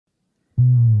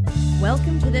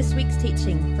Welcome to this week's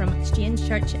teaching from Exchange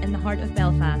Church in the heart of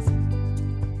Belfast.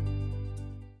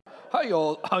 How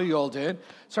you all doing?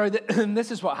 Sorry,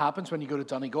 this is what happens when you go to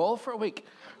Donegal for a week.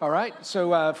 All right.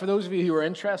 So for those of you who are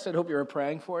interested, I hope you were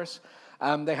praying for us.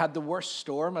 They had the worst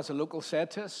storm, as a local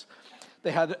said to us.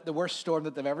 They had the worst storm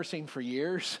that they've ever seen for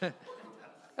years. Isn't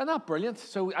that brilliant?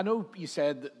 So I know you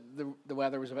said that the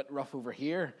weather was a bit rough over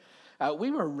here. We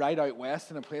were right out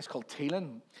west in a place called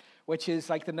Toogood, which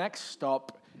is like the next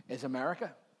stop is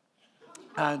America.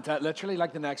 And literally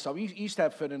like the next stop, you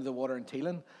step foot into the water in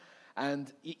Toogood,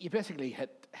 and you basically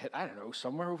hit, I don't know,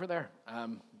 somewhere over there.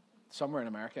 Somewhere in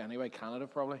America anyway, Canada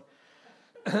probably.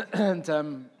 And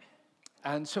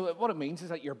so what it means is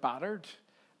that you're battered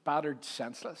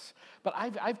senseless. But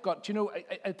I've got,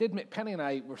 I did, Penny and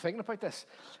I were thinking about this,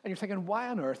 and you're thinking, why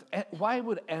on earth, why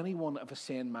would anyone of a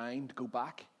sane mind go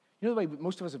back? You know the way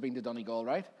most of us have been to Donegal,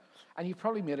 right? And you've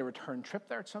probably made a return trip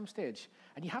there at some stage,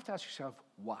 and you have to ask yourself,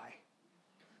 why?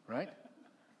 Right?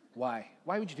 Why?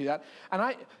 Why would you do that?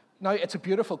 And now, it's a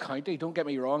beautiful county, don't get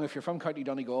me wrong. If you're from County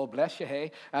Donegal, bless you,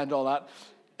 hey, and all that.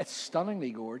 It's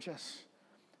stunningly gorgeous.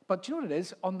 But do you know what it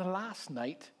is? On the last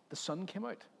night, the sun came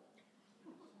out.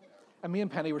 And me and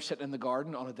Penny were sitting in the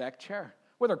garden on a deck chair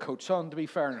with our coats on, to be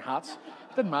fair, and hats.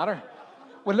 It didn't matter.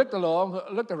 We looked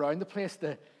around the place.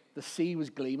 The sea was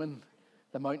gleaming.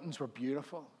 The mountains were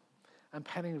beautiful. And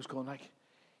Penny was going like,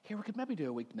 here, we could maybe do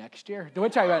a week next year. To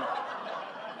which I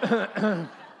went...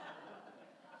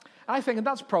 I think, and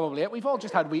that's probably it. We've all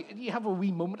just had, you have a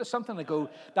wee moment of something and go,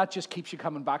 that just keeps you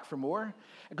coming back for more.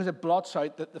 Because it blots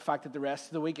out the fact that the rest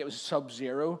of the week it was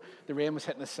sub-zero. The rain was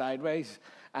hitting us sideways.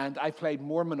 And I played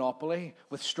more Monopoly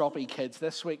with stroppy kids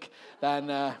this week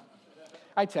than,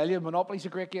 I tell you, Monopoly's a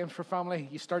great game for family.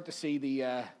 You start to see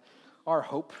our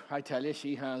Hope, I tell you,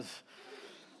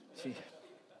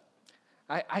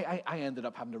 I ended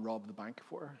up having to rob the bank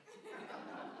for her.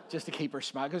 Just to keep her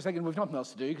smack. I was thinking, we've nothing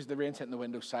else to do because the rain's hitting the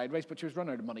window sideways, but she was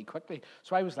running out of money quickly.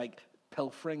 So I was like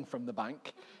pilfering from the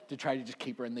bank to try to just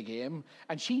keep her in the game.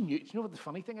 And she knew, you know what the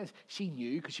funny thing is? She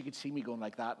knew because she could see me going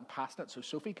like that and passing it so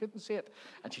Sophie couldn't see it.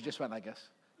 And she just went like this.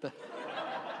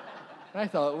 And I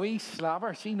thought, wee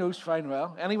slapper, she knows fine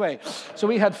well. Anyway, so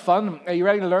we had fun. Are you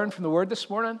ready to learn from the Word this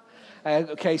morning?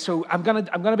 Okay, so I'm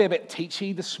gonna be a bit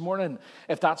teachy this morning,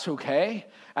 if that's okay,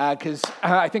 because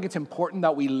I think it's important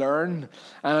that we learn.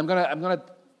 And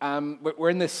we're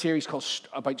in this series called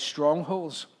about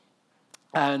Strongholds,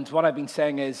 and what I've been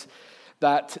saying is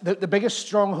that the biggest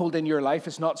stronghold in your life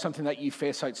is not something that you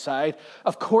face outside.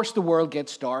 Of course, the world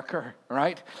gets darker,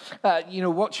 right?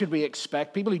 What should we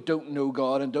expect? People who don't know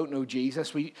God and don't know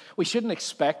Jesus, we shouldn't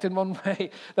expect in one way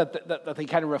that they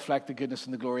kind of reflect the goodness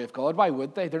and the glory of God. Why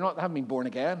would they? They haven't been born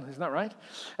again, isn't that right?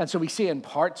 And so we see in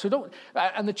part. So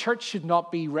and the church should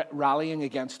not be rallying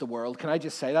against the world. Can I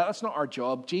just say that? That's not our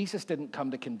job. Jesus didn't come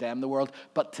to condemn the world,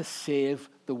 but to save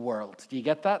the world. Do you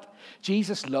get that?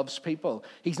 Jesus loves people.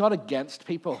 He's not against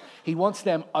people. He wants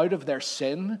them out of their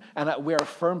sin, and we're a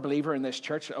firm believer in this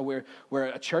church. We're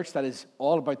a church that is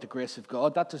all about the grace of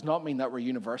God. That does not mean that we're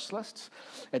universalists.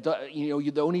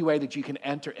 The only way that you can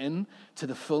enter in to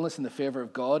the fullness and the favor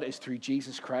of God is through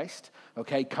Jesus Christ.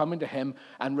 Okay, coming to Him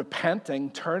and repenting,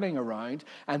 turning around,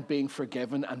 and being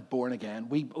forgiven and born again.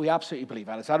 We absolutely believe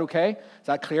that. Is that okay? Is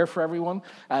that clear for everyone?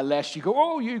 Lest you go,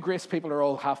 oh, you grace people are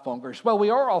all half bonkers. Well, we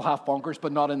are all half bonkers,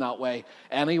 but not in that way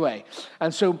anyway.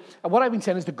 And so what I've been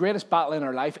saying is the greatest battle in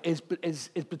our life is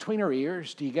between our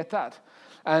ears. Do you get that?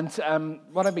 And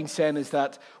what I've been saying is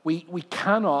that we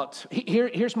cannot,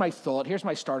 here's my thought, here's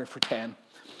my starter for 10.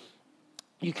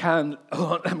 You can,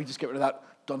 let me just get rid of that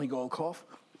Donegal cough.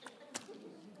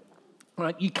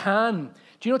 Right, you can,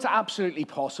 do you know it's absolutely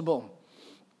possible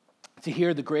to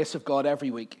hear the grace of God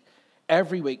every week,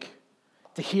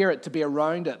 to hear it, to be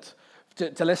around it,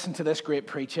 to listen to this great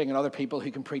preaching and other people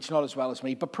who can preach not as well as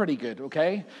me, but pretty good,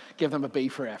 okay? Give them a B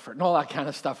for effort and all that kind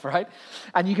of stuff, right?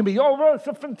 And you can be, oh, well,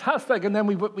 it's fantastic. And then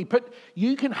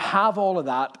you can have all of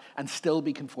that and still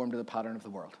be conformed to the pattern of the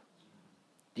world.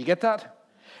 Do you get that?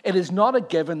 It is not a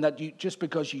given that just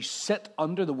because you sit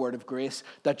under the word of grace,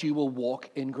 that you will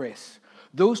walk in grace.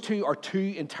 Those two are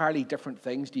two entirely different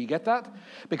things. Do you get that?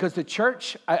 Because the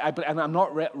church, and I'm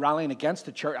not rallying against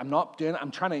the church.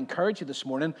 I'm trying to encourage you this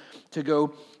morning to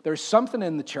go, there's something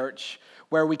in the church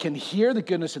where we can hear the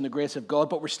goodness and the grace of God,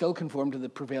 but we're still conformed to the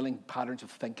prevailing patterns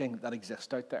of thinking that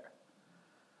exist out there.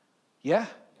 Yeah?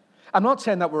 I'm not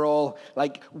saying that we're all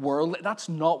like worldly. That's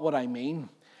not what I mean.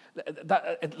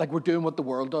 Like we're doing what the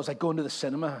world does, like going to the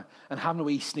cinema and having a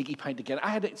wee sneaky pint of Guinness.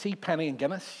 I had to see Penny and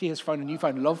Guinness. She has found a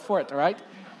newfound love for it, all right?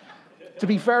 To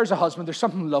be fair, as a husband, there's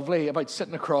something lovely about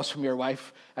sitting across from your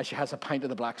wife as she has a pint of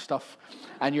the black stuff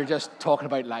and you're just talking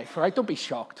about life, all right? Don't be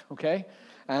shocked, okay?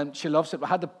 And she loves it. I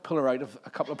had to pull her out of a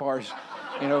couple of bars,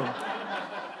 you know.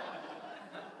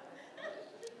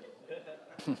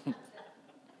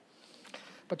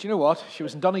 But you know what? She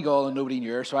was in Donegal and nobody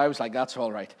knew her, so I was like, that's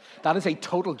all right. That is a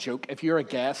total joke. If you're a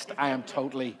guest, I am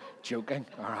totally joking,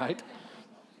 all right?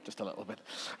 Just a little bit,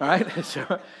 all right?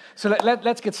 So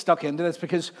let's get stuck into this,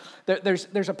 because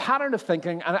there's a pattern of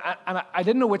thinking, and I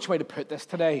didn't know which way to put this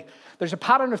today. There's a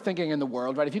pattern of thinking in the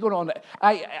world, right? If you go on,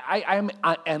 I am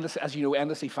endless, as you know,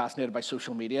 endlessly fascinated by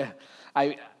social media.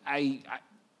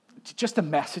 Just the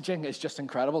messaging is just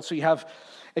incredible. So you have,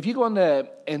 if you go on the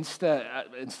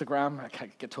Instagram, I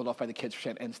can't get told off by the kids for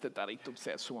saying Insta, Daddy, don't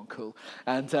say it's so uncool.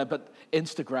 And but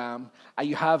Instagram,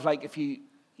 you have like, if you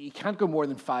can't go more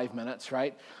than 5 minutes,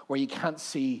 right, where you can't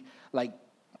see like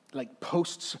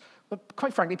posts, but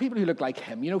quite frankly, people who look like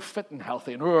him, you know, fit and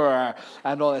healthy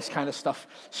and all this kind of stuff,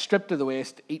 stripped to the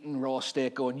waist, eating raw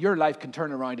steak, going, your life can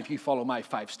turn around if you follow my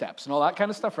 5 steps and all that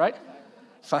kind of stuff, right?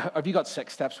 So have you got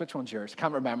 6 steps? Which one's yours?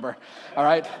 Can't remember. All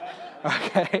right.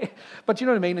 Okay. But you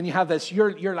know what I mean? And you have this,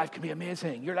 your life can be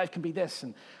amazing. Your life can be this.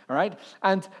 And all right.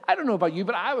 And I don't know about you,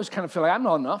 but I always kind of feel like I'm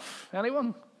not enough.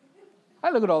 Anyone? I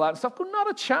look at all that and stuff, go,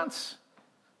 not a chance.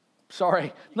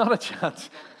 Sorry, not a chance.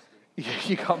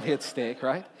 You got me at stake,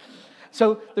 right?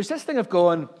 So there's this thing of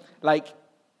going, like,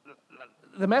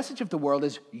 the message of the world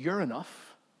is, you're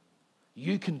enough.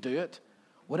 You can do it.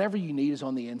 Whatever you need is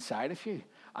on the inside of you.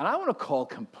 And I want to call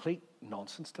complete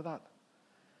nonsense to that.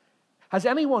 Has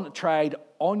anyone tried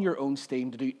on your own steam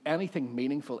to do anything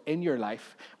meaningful in your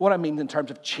life? What I mean in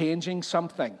terms of changing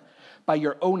something by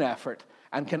your own effort,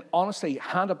 and can honestly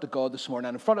hand up to God this morning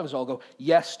and in front of us all go,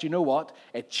 yes, do you know what?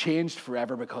 It changed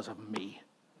forever because of me.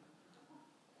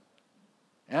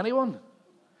 Anyone?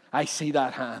 I see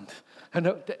that hand.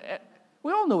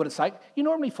 We all know what it's like. You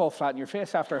normally fall flat on your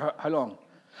face after how long?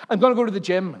 I'm going to go to the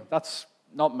gym. That's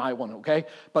not my one, okay?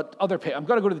 But other people, I'm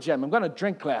going to go to the gym. I'm going to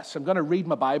drink less. I'm going to read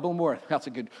my Bible more. That's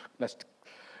a good list.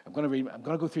 I'm going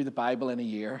to go through the Bible in a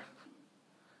year,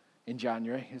 in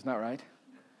January. Isn't that right?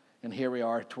 And here we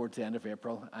are towards the end of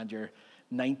April, and you're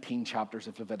 19 chapters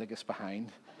of Leviticus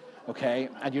behind, okay?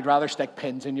 And you'd rather stick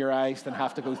pins in your eyes than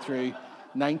have to go through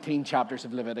 19 chapters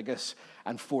of Leviticus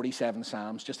and 47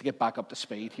 Psalms just to get back up to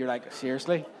speed. You're like,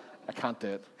 seriously? I can't do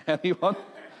it. Anyone?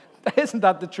 Isn't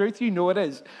that the truth? You know it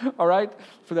is. All right?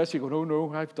 For this, you go, oh,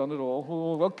 no, I've done it all.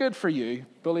 Oh, well, good for you.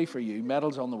 Bully for you.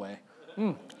 Medals on the way.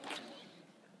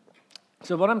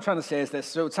 So what I'm trying to say is this.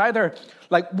 So it's either,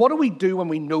 like, what do we do when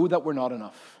we know that we're not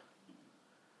enough?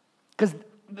 Because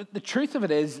the truth of it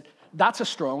is, that's a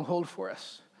stronghold for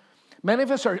us. Many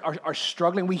of us are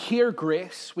struggling. We hear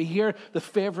grace. We hear the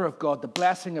favor of God, the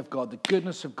blessing of God, the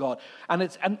goodness of God.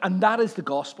 And that is the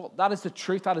gospel. That is the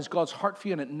truth. That is God's heart for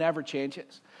you, and it never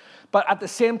changes. But at the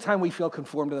same time, we feel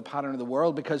conformed to the pattern of the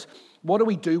world, because what do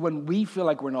we do when we feel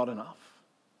like we're not enough?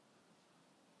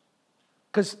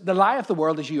 Because the lie of the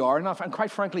world is you are enough, and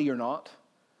quite frankly, you're not.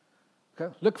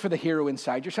 Okay? Look for the hero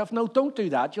inside yourself. No, don't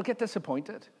do that. You'll get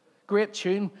disappointed. Great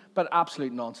tune, but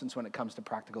absolute nonsense when it comes to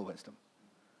practical wisdom.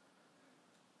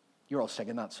 You're all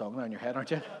singing that song now in your head,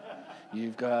 aren't you?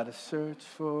 You've got to search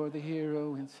for the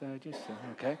hero inside yourself.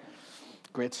 Okay?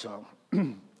 Great song.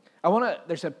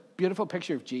 There's a beautiful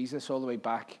picture of Jesus all the way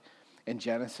back in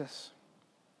Genesis.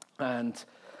 And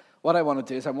what I want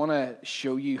to do is I want to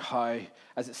show you how,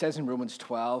 as it says in Romans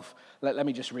 12, let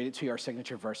me just read it to you, our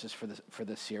signature verses for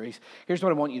this series. Here's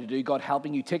what I want you to do. God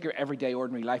helping you take your everyday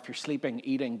ordinary life, you're sleeping,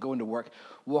 eating, going to work,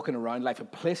 walking around life,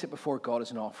 and place it before God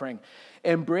as an offering.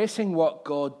 Embracing what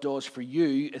God does for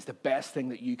you is the best thing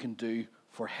that you can do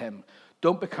for him.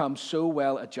 Don't become so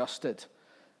well adjusted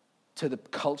to the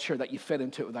culture that you fit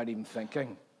into it without even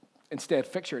thinking. Instead,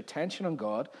 fix your attention on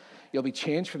God. You'll be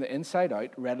changed from the inside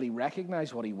out, readily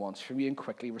recognize what he wants from you, and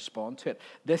quickly respond to it.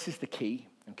 This is the key,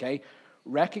 okay?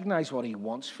 Recognize what he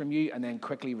wants from you and then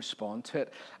quickly respond to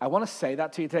it. I want to say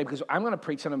that to you today because I'm going to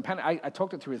preach on Penny. I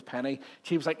talked it through with Penny.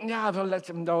 She was like, yeah, well,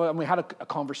 let's know. And we had a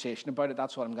conversation about it.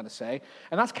 That's what I'm going to say.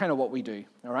 And that's kind of what we do,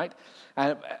 all right?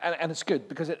 And it's good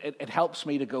because it helps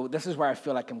me to go, this is where I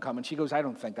feel like I'm coming. She goes, I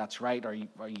don't think that's right.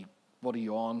 What are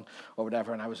you on, or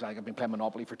whatever? And I was like, I've been playing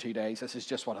Monopoly for 2 days. This is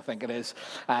just what I think it is.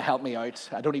 Help me out.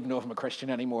 I don't even know if I'm a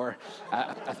Christian anymore.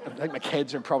 I think my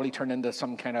kids are probably turned into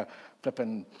some kind of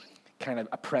flipping kind of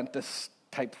apprentice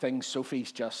type thing.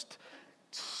 Sophie's just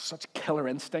such killer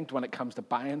instinct when it comes to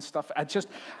buying stuff.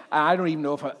 I don't even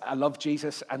know if I love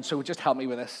Jesus, and so just help me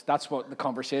with this. That's what the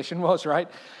conversation was, right?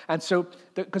 And so,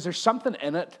 because there's something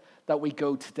in it that we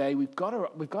go today, we've got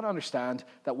to understand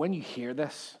that when you hear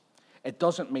this, it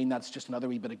doesn't mean that's just another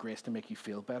wee bit of grace to make you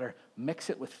feel better. Mix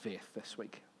it with faith this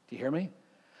week. Do you hear me?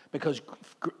 Because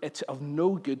it's of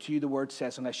no good to you, the word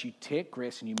says, unless you take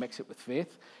grace and you mix it with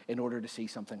faith in order to see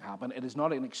something happen. It is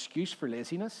not an excuse for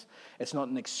laziness. It's not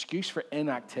an excuse for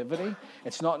inactivity.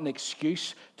 It's not an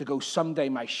excuse to go, someday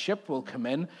my ship will come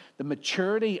in. The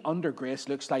maturity under grace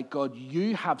looks like, God,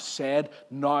 you have said,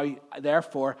 now,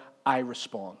 therefore, I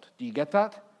respond. Do you get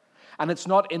that? And it's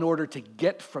not in order to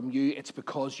get from you, it's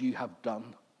because you have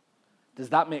done. Does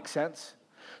that make sense?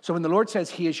 So when the Lord says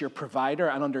he is your provider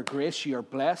and under grace you are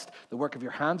blessed, the work of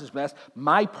your hands is blessed,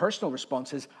 my personal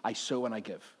response is I sow and I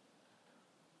give.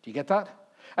 Do you get that?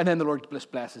 And then the Lord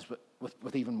blesses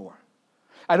with even more.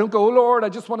 I don't go, oh Lord, I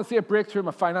just want to see a breakthrough in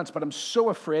my finance, but I'm so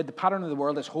afraid. The pattern of the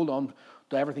world is hold on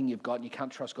to everything you've got and you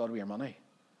can't trust God with your money.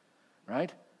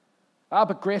 Right?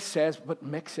 But grace says, but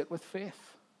mix it with faith.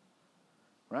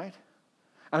 Right?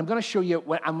 And I'm going to show you,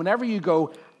 and whenever you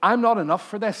go, I'm not enough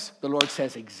for this, the Lord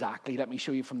says exactly, let me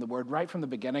show you from the word right from the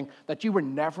beginning, that you were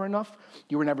never enough.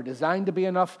 You were never designed to be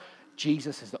enough.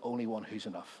 Jesus is the only one who's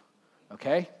enough.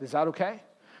 Okay? Is that okay?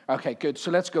 Okay, good. So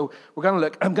let's go. We're going to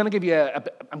look. I'm going to give you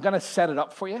I'm going to set it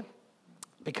up for you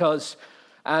because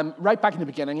right back in the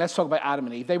beginning, let's talk about Adam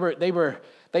and Eve.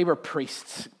 They were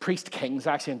priests, priest kings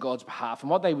actually on God's behalf. And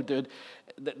what they would do,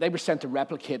 they were sent to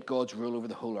replicate God's rule over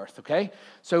the whole earth, okay?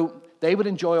 So they would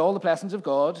enjoy all the blessings of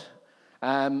God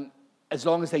as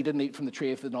long as they didn't eat from the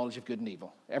tree of the knowledge of good and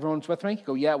evil. Everyone's with me?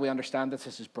 Go, yeah, we understand this.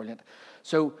 This is brilliant.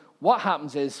 So what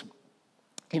happens is,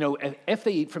 you know, if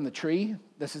they eat from the tree,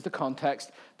 this is the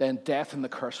context, then death and the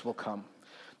curse will come.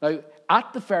 Now,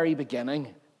 at the very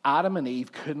beginning, Adam and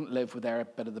Eve couldn't live with their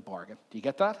bit of the bargain. Do you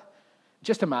get that?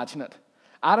 Just imagine it.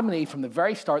 Adam and Eve, from the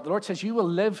very start, the Lord says, you will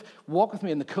live, walk with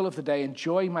me in the cool of the day,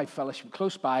 enjoy my fellowship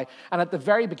close by. And at the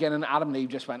very beginning, Adam and Eve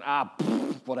just went,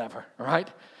 whatever, all right?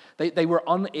 They were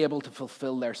unable to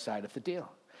fulfill their side of the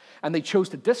deal. And they chose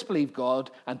to disbelieve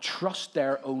God and trust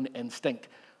their own instinct,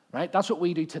 right? That's what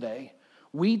we do today.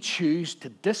 We choose to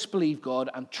disbelieve God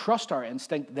and trust our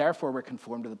instinct, therefore we're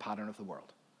conformed to the pattern of the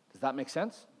world. Does that make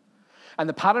sense? And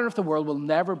the pattern of the world will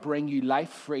never bring you life,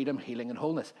 freedom, healing, and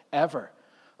wholeness, ever.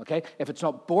 Okay? If it's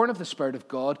not born of the Spirit of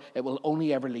God, it will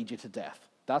only ever lead you to death.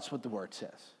 That's what the word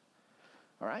says.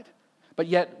 All right? But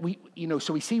yet,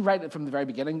 so we see right from the very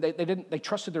beginning, they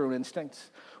trusted their own instincts.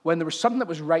 When there was something that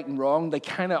was right and wrong, they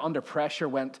kind of under pressure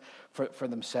went for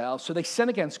themselves. So they sin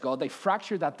against God. They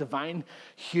fracture that divine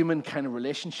human kind of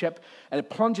relationship, and it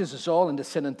plunges us all into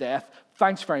sin and death.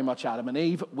 Thanks very much, Adam and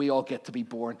Eve. We all get to be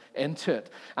born into it.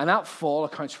 And that fall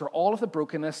accounts for all of the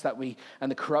brokenness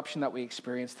and the corruption that we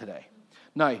experience today.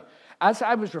 Now, as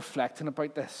I was reflecting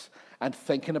about this and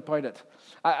thinking about it,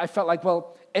 I felt like,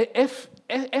 well, if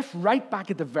right back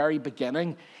at the very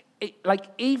beginning,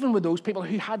 even with those people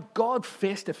who had God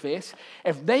face to face,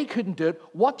 if they couldn't do it,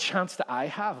 what chance do I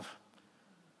have?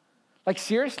 Like,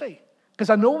 seriously? Because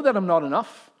I know that I'm not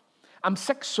enough. I'm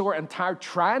sick, sore, and tired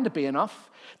trying to be enough,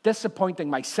 disappointing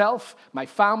myself, my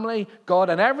family, God,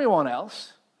 and everyone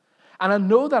else. And I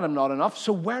know that I'm not enough,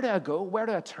 so where do I go? Where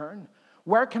do I turn?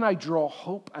 Where can I draw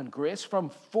hope and grace from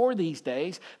for these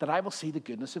days that I will see the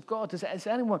goodness of God? Is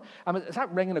that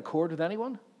ringing a chord with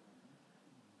anyone?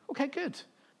 Okay, good.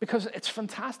 Because it's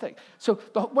fantastic. So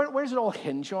where does it all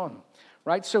hinge on?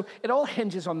 Right? So it all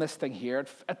hinges on this thing here.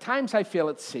 At times I feel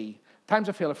at sea. At times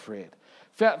I feel afraid.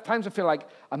 At times I feel like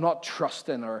I'm not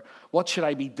trusting, or what should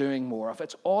I be doing more of?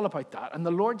 It's all about that. And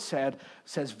the Lord says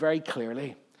very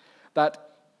clearly that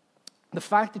the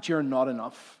fact that you're not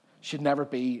enough should never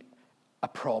be a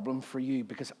problem for you,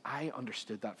 because I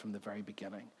understood that from the very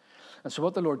beginning. And so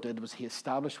what the Lord did was he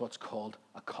established what's called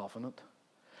a covenant.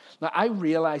 Now, I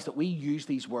realize that we use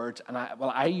these words, and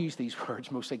I use these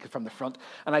words mostly from the front,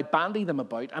 and I bandy them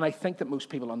about, and I think that most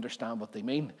people understand what they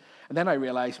mean. And then I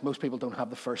realize most people don't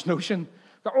have the first notion.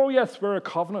 Oh, yes, we're a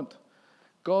covenant.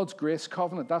 God's grace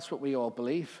covenant, that's what we all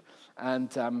believe.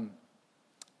 And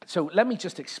so let me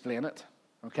just explain it,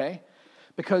 okay?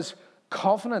 Because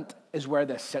covenant is where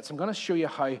this sits. I'm going to show you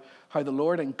how the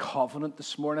Lord in covenant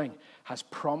this morning has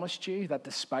promised you that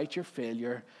despite your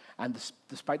failure and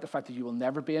despite the fact that you will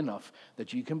never be enough,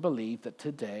 that you can believe that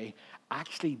today,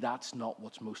 actually that's not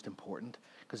what's most important,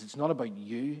 because it's not about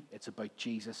you, it's about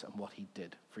Jesus and what he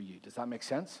did for you. Does that make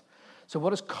sense? So what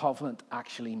does covenant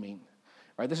actually mean?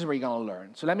 Right, this is where you're going to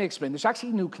learn. So let me explain. There's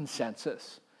actually no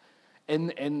consensus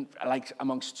in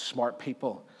amongst smart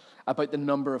people about the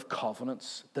number of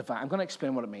covenants divine. I'm going to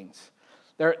explain what it means.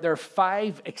 There are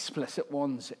 5 explicit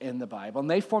ones in the Bible, and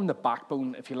they form the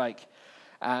backbone, if you like,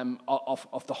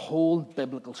 of the whole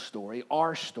biblical story,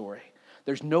 our story.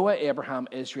 There's Noah, Abraham,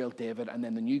 Israel, David, and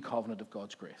then the new covenant of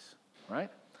God's grace, right?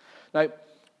 Now,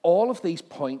 all of these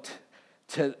point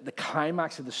to the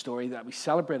climax of the story that we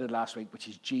celebrated last week, which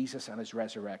is Jesus and his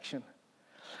resurrection.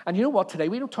 And you know what? Today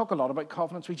we don't talk a lot about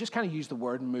covenants. We just kind of use the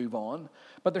word and move on.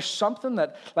 But there's something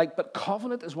that, but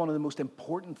covenant is one of the most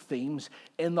important themes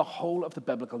in the whole of the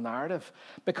biblical narrative,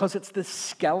 because it's the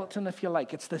skeleton, if you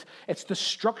like. It's the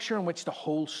structure in which the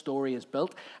whole story is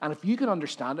built. And if you can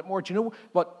understand it more, do you know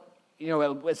what?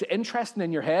 It's interesting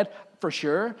in your head for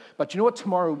sure. But do you know what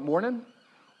tomorrow morning?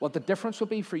 What the difference will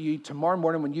be for you tomorrow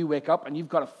morning when you wake up and you've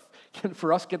got to,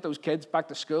 for us, get those kids back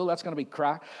to school. That's going to be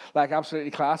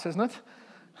absolutely class, isn't it?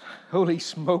 Holy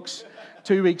smokes,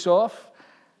 2 weeks off.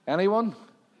 Anyone?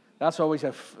 That's always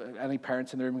any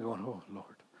parents in the room going, oh,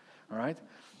 Lord. All right?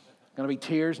 Going to be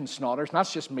tears and snotters. And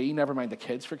that's just me, never mind the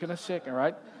kids, for goodness sake. All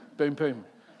right? Boom, boom.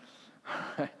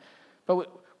 But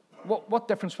what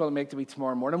difference will it make to me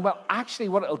tomorrow morning? Well, actually,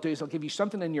 what it'll do is it'll give you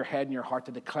something in your head and your heart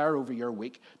to declare over your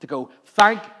week, to go,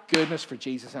 thank goodness for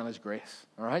Jesus and his grace,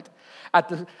 all right? At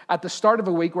the start of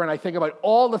a week when I think about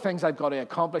all the things I've got to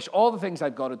accomplish, all the things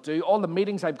I've got to do, all the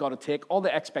meetings I've got to take, all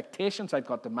the expectations I've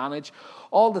got to manage,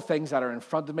 all the things that are in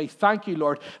front of me, thank you,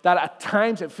 Lord, that at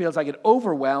times it feels like it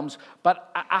overwhelms,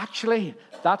 but actually,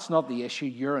 that's not the issue.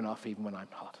 You're enough even when I'm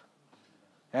not.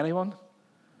 Anyone?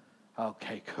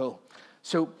 Okay, cool.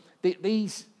 So,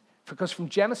 because from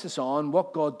Genesis on,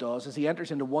 what God does is he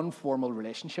enters into one formal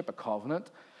relationship, a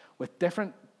covenant, with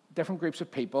different groups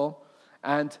of people.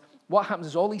 And what happens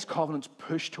is all these covenants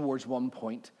push towards one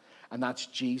point, and that's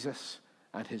Jesus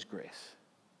and his grace.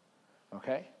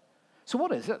 Okay? So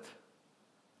what is it?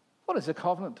 What is a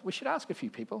covenant? We should ask a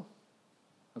few people,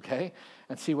 okay,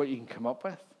 and see what you can come up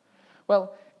with.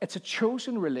 Well, it's a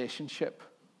chosen relationship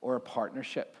or a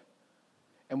partnership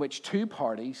in which two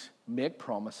parties make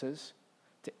promises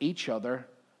to each other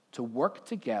to work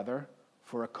together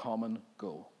for a common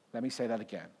goal. Let me say that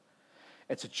again.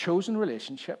 It's a chosen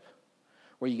relationship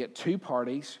where you get two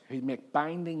parties who make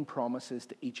binding promises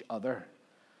to each other,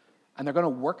 and they're going to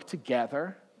work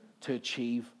together to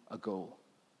achieve a goal.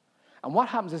 And what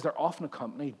happens is they're often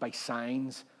accompanied by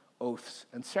signs, oaths,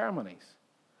 and ceremonies.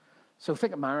 So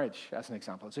think of marriage as an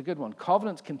example. It's a good one.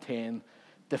 Covenants contain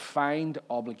defined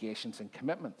obligations and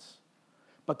commitments,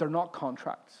 but they're not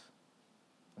contracts.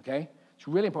 Okay? It's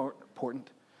really important.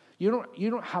 You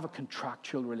don't have a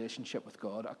contractual relationship with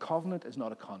God. A covenant is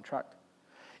not a contract.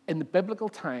 In the biblical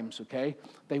times, okay,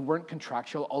 they weren't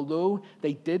contractual, although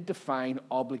they did define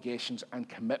obligations and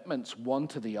commitments one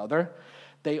to the other.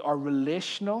 They are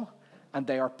relational and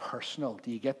they are personal.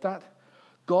 Do you get that?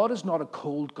 God is not a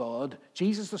cold God.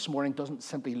 Jesus this morning doesn't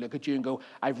simply look at you and go,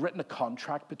 I've written a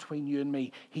contract between you and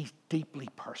me. He's deeply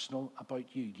personal about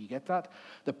you. Do you get that?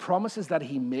 The promises that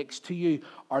he makes to you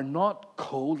are not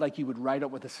cold like you would write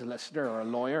up with a solicitor or a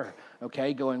lawyer,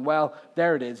 okay, going, well,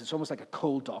 there it is. It's almost like a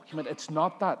cold document. It's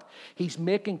not that. He's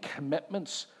making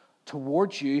commitments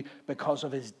towards you because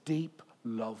of his deep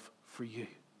love for you.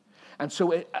 And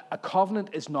so a covenant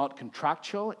is not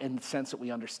contractual in the sense that we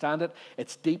understand it.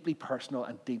 It's deeply personal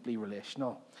and deeply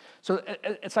relational. So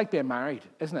it's like being married,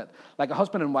 isn't it? Like a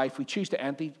husband and wife, we choose to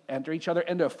enter each other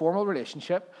into a formal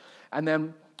relationship. And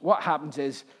then what happens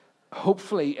is,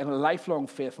 hopefully in a lifelong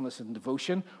faithfulness and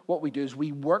devotion, what we do is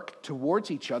we work towards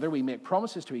each other. We make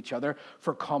promises to each other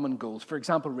for common goals. For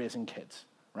example, raising kids,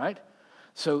 right?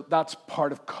 So that's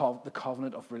part of the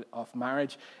covenant of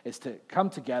marriage, is to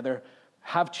come together,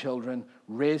 have children,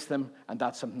 raise them, and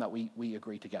that's something that we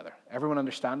agree together. Everyone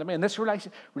understand me? And this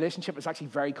relationship is actually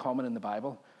very common in the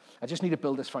Bible. I just need to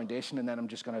build this foundation, and then I'm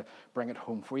just going to bring it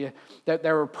home for you.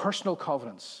 There are personal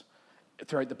covenants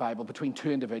throughout the Bible between two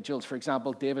individuals. For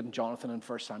example, David and Jonathan in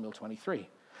 1 Samuel 23.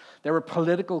 There were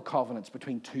political covenants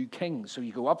between two kings. So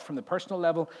you go up from the personal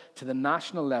level to the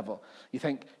national level. You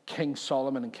think King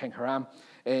Solomon and King Hiram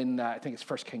in, I think it's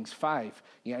 1 Kings 5.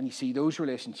 Yeah, and you see those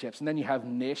relationships. And then you have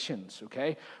nations,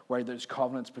 okay, where there's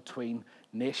covenants between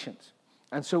nations.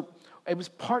 And so it was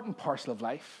part and parcel of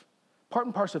life. Part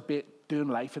and parcel of doing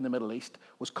life in the Middle East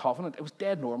was covenant. It was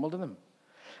dead normal to them.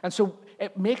 And so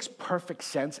it makes perfect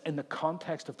sense in the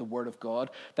context of the Word of God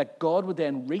that God would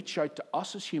then reach out to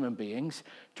us as human beings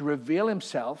to reveal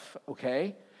himself,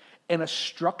 okay, in a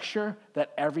structure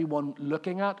that everyone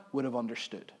looking at would have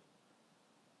understood.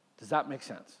 Does that make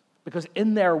sense? Because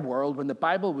in their world, when the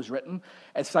Bible was written,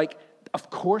 it's like,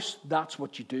 of course, that's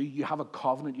what you do. You have a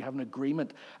covenant, you have an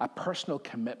agreement, a personal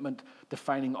commitment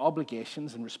defining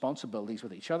obligations and responsibilities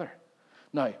with each other.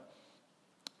 Now,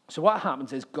 so what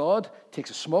happens is God takes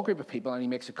a small group of people and he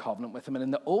makes a covenant with them. And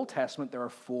in the Old Testament, there are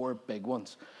four big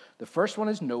ones. The first one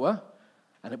is Noah.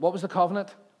 And what was the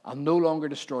covenant? I'll no longer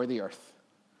destroy the earth.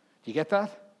 Do you get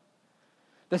that?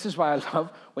 This is why I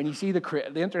love when you see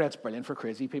the internet's brilliant for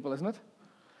crazy people, isn't it?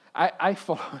 I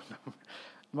follow,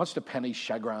 much to Penny's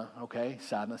chagrin, okay,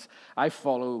 sadness, I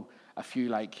follow a few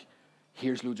like,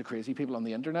 here's loads of crazy people on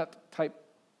the internet type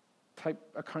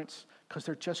accounts, because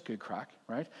they're just good crack,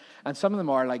 right? And some of them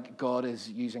are like, God is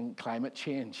using climate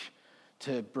change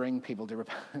to bring people to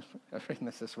repent. I was reading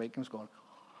this week and was going,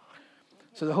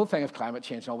 so the whole thing of climate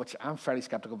change and all, which I'm fairly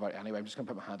skeptical about anyway, I'm just going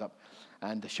to put my hand up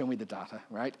and show me the data,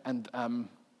 right? And,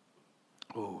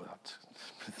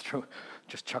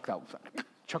 just chuck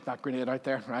that grenade out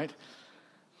there, right?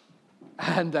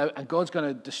 And God's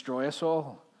going to destroy us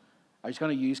all. He's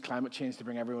going to use climate change to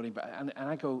bring everybody back. And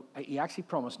I go, he actually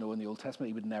promised Noah in the Old Testament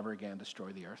he would never again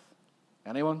destroy the earth.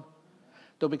 Anyone?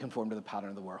 Don't be conformed to the pattern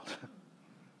of the world.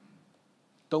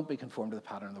 Don't be conformed to the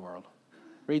pattern of the world.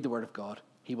 Read the Word of God.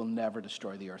 He will never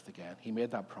destroy the earth again. He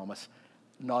made that promise,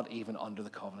 not even under the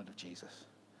covenant of Jesus.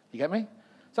 You get me?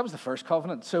 So that was the first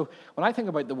covenant. So when I think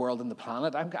about the world and the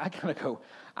planet, I kind of go,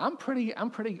 I'm pretty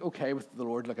okay with the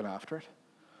Lord looking after it.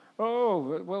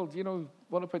 Oh, well,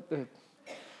 what about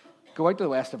go out to the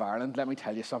west of Ireland, let me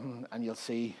tell you something, and you'll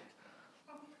see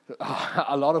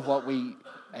a lot of what we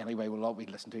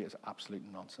listen to is absolute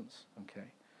nonsense, okay?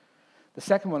 The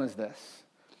second one is this,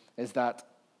 is that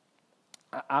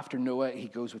after Noah, he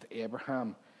goes with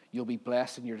Abraham. You'll be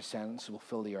blessed and your descendants will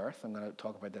fill the earth. I'm going to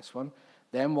talk about this one.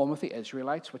 Then one with the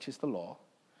Israelites, which is the law.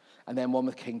 And then one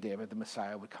with King David, the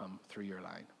Messiah would come through your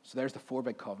line. So there's the 4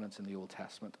 big covenants in the Old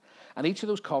Testament. And each of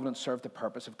those covenants served the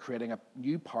purpose of creating a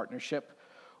new partnership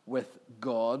with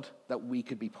God that we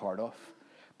could be part of.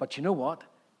 But you know what?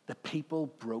 The people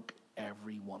broke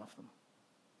every one of them.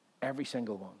 Every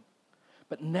single one.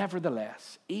 But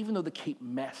nevertheless, even though they keep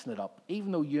messing it up,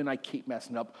 even though you and I keep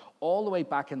messing it up, all the way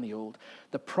back in the old,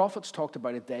 the prophets talked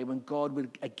about a day when God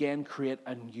would again create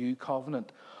a new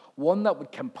covenant, one that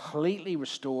would completely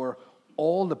restore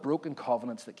all the broken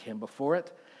covenants that came before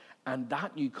it, and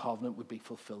that new covenant would be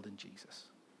fulfilled in Jesus.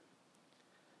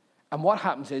 And what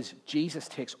happens is Jesus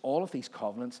takes all of these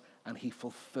covenants and he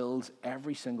fulfills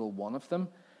every single one of them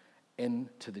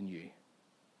into the new.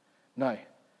 Now,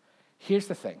 here's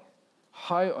the thing.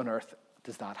 How on earth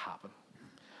does that happen?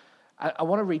 I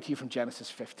want to read to you from Genesis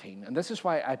 15. And this is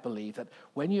why I believe that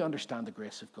when you understand the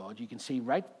grace of God, you can see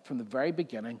right from the very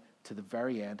beginning to the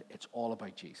very end, it's all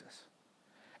about Jesus.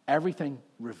 Everything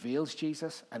reveals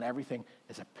Jesus and everything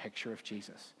is a picture of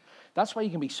Jesus. That's why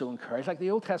you can be so encouraged. Like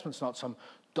the Old Testament's not some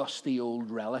dusty old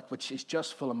relic, which is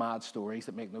just full of mad stories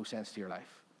that make no sense to your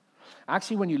life.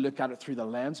 Actually, when you look at it through the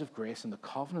lens of grace and the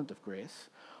covenant of grace,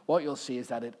 what you'll see is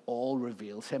that it all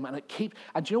reveals him. And do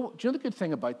you know the good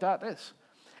thing about that is,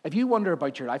 if you wonder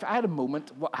about your life, I had a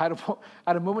moment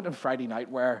on Friday night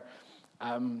where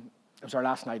it was our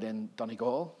last night in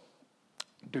Donegal,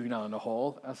 Doona in the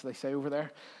Hall, as they say over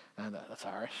there. And that's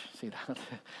Irish, see that?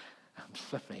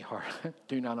 Flip me hard.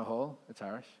 Doona in the Hall, it's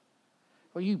Irish.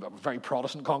 Well, you have a very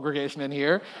Protestant congregation in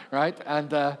here, right?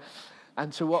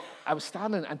 And so what I was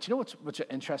standing, and do you know what's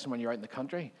interesting when you're out in the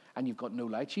country and you've got no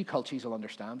lights? You cultures will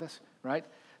understand this, right?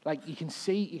 Like you can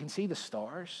see the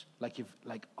stars,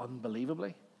 like unbelievably.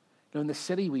 You know, in the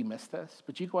city we miss this,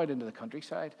 but you go out into the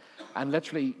countryside, and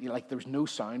literally, there was no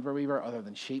sound where we were other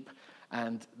than sheep,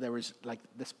 and there was like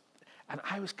this, and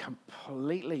I was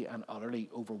completely and utterly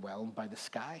overwhelmed by the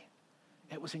sky.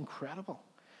 It was incredible.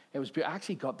 It was. I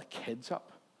actually got the kids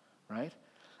up, right,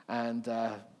 and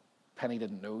Penny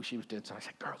didn't know she was doing so. I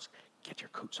said, girls, get your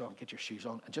coats on, get your shoes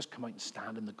on, and just come out and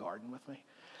stand in the garden with me.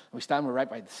 And we stand, we're right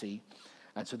by the sea,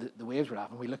 and so the waves were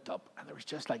laughing. We looked up, and there was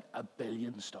just like a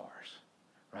billion stars,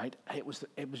 right? It was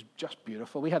just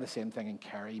beautiful. We had the same thing in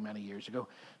Kerry many years ago,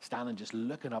 standing just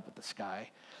looking up at the sky.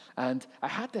 And I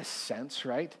had this sense,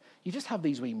 right? You just have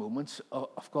these wee moments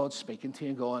of God speaking to you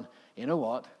and going, you know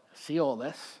what? See all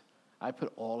this? I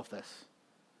put all of this.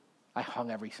 I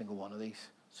hung every single one of these.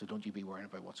 So don't you be worrying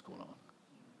about what's going on.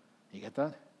 You get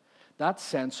that? That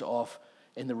sense of,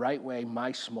 in the right way,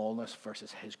 my smallness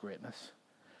versus his greatness.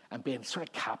 And being sort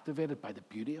of captivated by the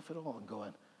beauty of it all and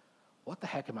going, what the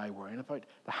heck am I worrying about?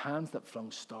 The hands that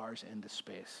flung stars into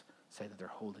space say that they're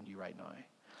holding you right now.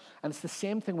 And it's the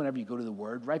same thing whenever you go to the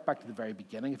Word, right back to the very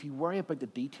beginning. If you worry about the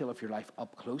detail of your life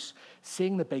up close,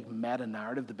 seeing the big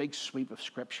meta-narrative, the big sweep of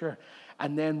Scripture,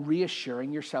 and then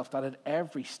reassuring yourself that at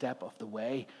every step of the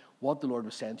way, what the Lord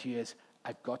was saying to you is,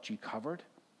 I've got you covered.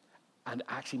 And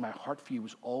actually, my heart for you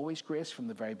was always grace from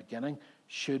the very beginning,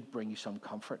 should bring you some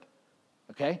comfort.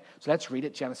 Okay? So let's read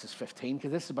it, Genesis 15,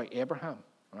 because this is about Abraham.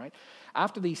 All right?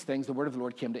 After these things, the word of the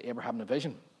Lord came to Abraham in a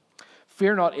vision.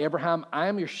 Fear not, Abraham, I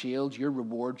am your shield, your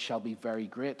reward shall be very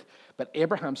great. But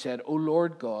Abraham said, O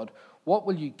Lord God, What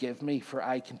will you give me? For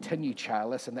I continue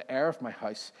childless, and the heir of my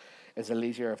house is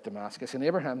Eliezer of Damascus. And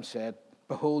Abraham said,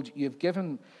 behold, you have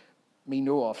given me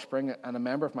no offspring, and a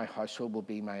member of my household will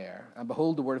be my heir. And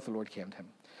behold, the word of the Lord came to him.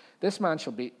 This man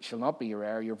shall not be your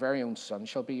heir, your very own son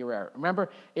shall be your heir.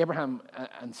 Remember Abraham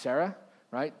and Sarah,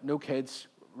 right? No kids,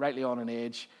 rightly on in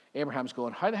age. Abraham's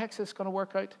going, how the heck is this going to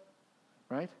work out?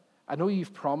 Right? I know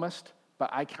you've promised, but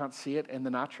I can't see it in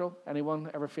the natural. Anyone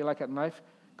ever feel like it in life?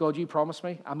 God, you promised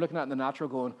me. I'm looking at it in the natural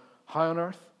going, how on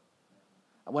earth?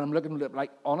 And when I'm looking,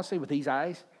 like, honestly, with these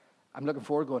eyes, I'm looking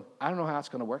forward going, I don't know how it's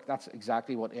going to work. That's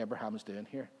exactly what Abraham is doing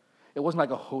here. It wasn't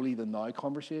like a holy the now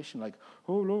conversation, like,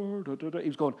 oh, Lord, da, da, da. He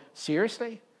was going,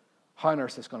 seriously? How on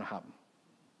earth is this going to happen?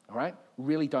 All right?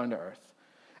 Really down to earth.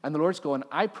 And the Lord's going,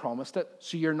 I promised it,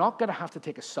 so you're not going to have to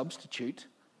take a substitute.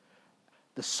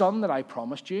 The son that I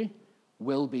promised you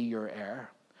will be your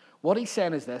heir. What he's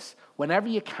saying is this: whenever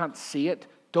you can't see it,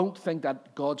 don't think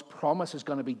that God's promise is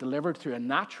going to be delivered through a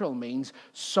natural means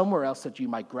somewhere else that you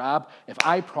might grab. If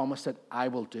I promised it, I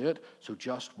will do it. So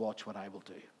just watch what I will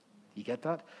do. You get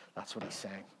that? That's what he's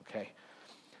saying. Okay.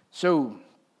 So,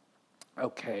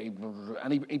 okay.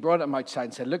 And he brought him outside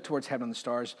and said, look towards heaven and the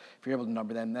stars, if you're able to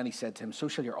number them. And then he said to him, so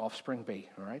shall your offspring be.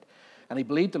 All right. And he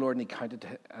believed the Lord, and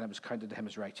it was counted to him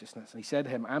as righteousness. And he said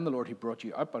to him, I am the Lord who brought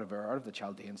you out of the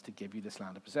Chaldeans to give you this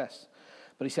land to possess.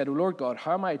 But he said, O Lord God,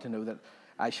 how am I to know that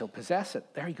I shall possess it?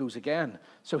 There he goes again.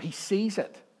 So he sees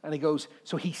it. And he goes,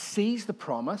 so he sees the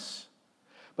promise.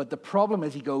 But the problem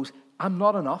is he goes, I'm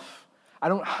not enough. I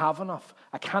don't have enough.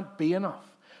 I can't be enough.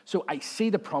 So I see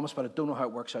the promise, but I don't know how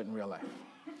it works out in real life.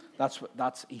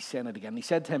 He's saying it again. He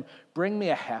said to him, bring me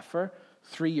a heifer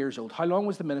 3 years old. How long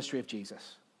was the ministry of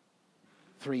Jesus?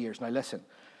 3 years. Now listen.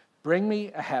 Bring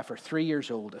me a heifer 3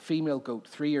 years old, a female goat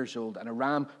 3 years old, and a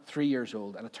ram 3 years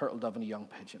old, and a turtle dove and a young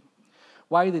pigeon.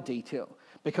 Why the detail?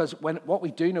 Because what we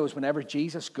do know is whenever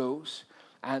Jesus goes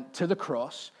to the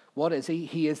cross, what is he?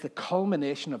 He is the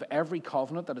culmination of every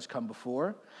covenant that has come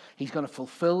before. He's going to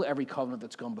fulfill every covenant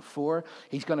that's gone before.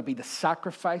 He's going to be the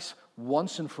sacrifice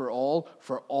once and for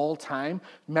all time.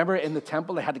 Remember in the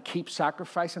temple, they had to keep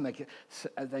sacrificing.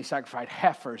 They sacrificed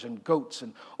heifers and goats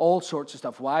and all sorts of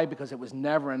stuff. Why? Because it was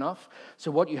never enough. So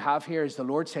what you have here is the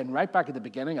Lord saying right back at the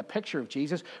beginning, a picture of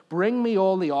Jesus. Bring me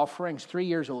all the offerings, 3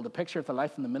 years old, a picture of the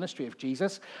life and the ministry of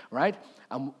Jesus, right?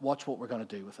 And watch what we're going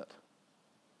to do with it.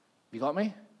 You got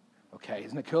me? Okay,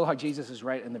 isn't it cool how Jesus is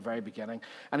right in the very beginning?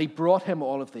 And he brought him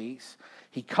all of these.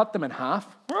 He cut them in half,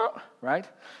 right?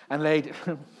 And laid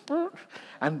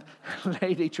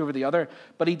each over the other.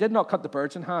 But he did not cut the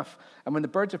birds in half. And when the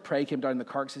birds of prey came down the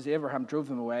carcasses, Abraham drove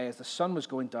them away. As the sun was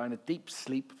going down, a deep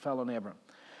sleep fell on Abraham.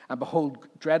 And behold,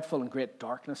 dreadful and great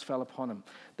darkness fell upon him.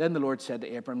 Then the Lord said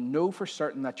to Abram, know for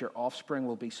certain that your offspring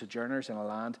will be sojourners in a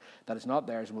land that is not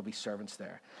theirs and will be servants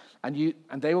there. And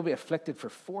they will be afflicted for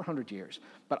 400 years.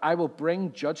 But I will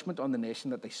bring judgment on the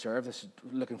nation that they serve. This is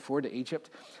looking forward to Egypt.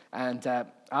 And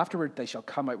afterward they shall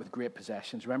come out with great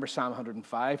possessions. Remember Psalm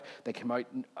 105? They came out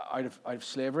of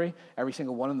slavery. Every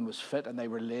single one of them was fit, and they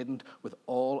were laden with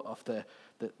all of the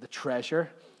treasure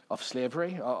of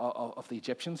slavery of the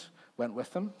Egyptians went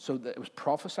with them. So it was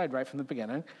prophesied right from the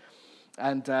beginning.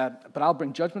 And but I'll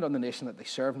bring judgment on the nation that they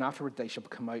serve, and afterward they shall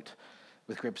come out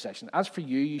with great possession. As for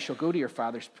you, you shall go to your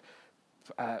fathers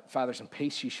in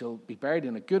peace. You shall be buried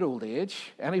in a good old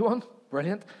age. Anyone?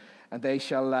 Brilliant. And they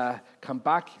shall come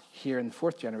back here in the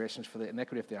fourth generation, for the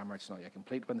iniquity of the Amorites is not yet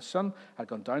complete. When the sun had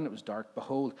gone down, it was dark.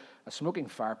 Behold, a smoking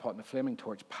firepot and a flaming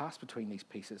torch passed between these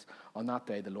pieces. On that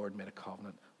day, the Lord made a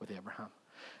covenant with Abraham.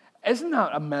 Isn't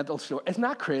that a mental story? Isn't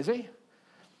that crazy?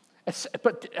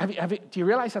 But do you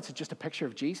realize that's just a picture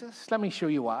of Jesus? Let me show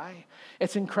you why.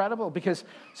 It's incredible because,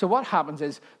 so what happens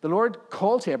is the Lord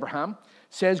calls Abraham,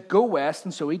 says, go west,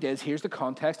 and so he does. Here's the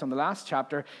context. On the last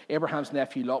chapter, Abraham's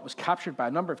nephew Lot was captured by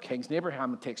a number of kings, and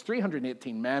Abraham takes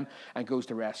 318 men and goes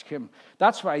to rescue him.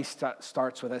 That's why he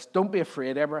starts with this. Don't be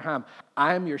afraid, Abraham.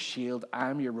 I am your shield, I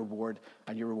am your reward,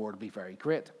 and your reward will be very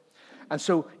great. And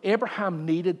so Abraham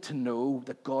needed to know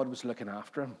that God was looking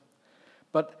after him.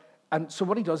 And so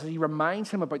what he does is he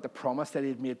reminds him about the promise that he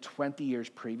had made 20 years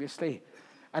previously.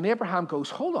 And Abraham goes,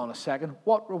 hold on a second,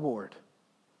 what reward?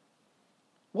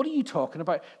 What are you talking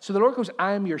about? So the Lord goes,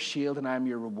 I am your shield and I am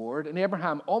your reward. And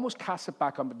Abraham almost casts it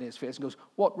back up into his face and goes,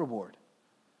 what reward?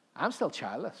 I'm still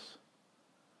childless.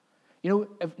 You know,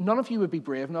 if none of you would be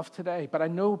brave enough today, but I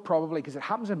know probably, because it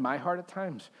happens in my heart at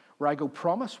times, where I go,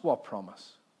 promise? What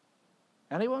promise?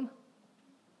 Anyone?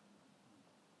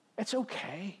 It's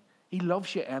okay. He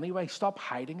loves you anyway. Stop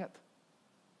hiding it.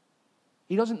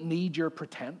 He doesn't need your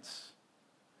pretense.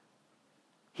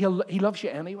 He loves you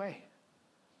anyway.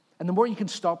 And the more you can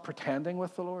stop pretending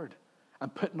with the Lord,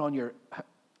 and putting on your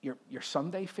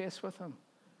Sunday face with him,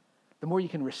 the more you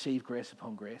can receive grace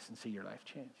upon grace and see your life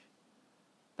change.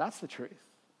 That's the truth.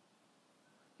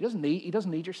 He doesn't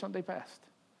need your Sunday best.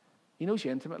 He knows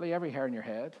you intimately, every hair in your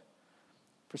head.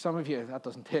 For some of you, that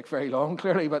doesn't take very long,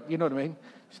 clearly, but you know what I mean.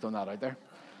 Just throwing that out there.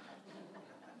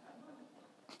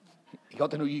 He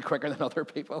got to know you quicker than other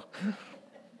people.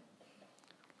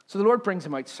 So the Lord brings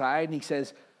him outside and he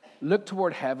says, look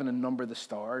toward heaven and number the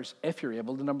stars, if you're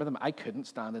able to number them. I couldn't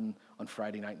stand on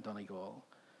Friday night in Donegal.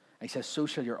 And he says, so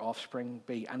shall your offspring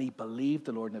be. And he believed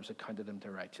the Lord and it was accounted him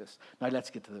to righteous. Now let's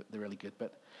get to the really good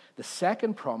bit. The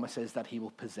second promise is that he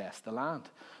will possess the land.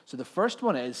 So the first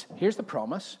one is, here's the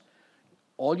promise.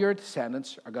 All your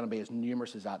descendants are going to be as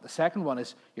numerous as that. The second one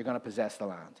is, you're going to possess the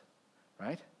land.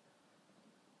 Right?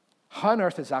 How on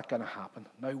earth is that going to happen?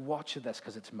 Now watch this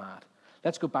because it's mad.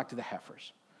 Let's go back to the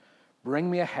heifers.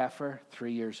 Bring me a heifer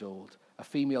 3 years old, a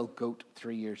female goat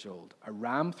 3 years old, a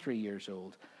ram 3 years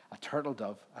old, a turtle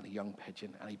dove, and a young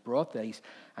pigeon. And he brought these,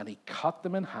 and he cut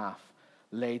them in half,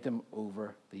 laid them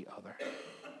over the other.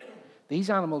 These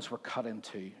animals were cut in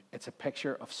two. It's a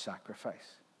picture of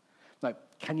sacrifice. Now,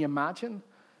 can you imagine?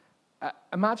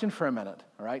 Imagine for a minute,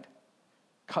 all right,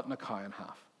 cutting a cow in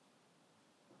half.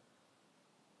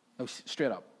 No,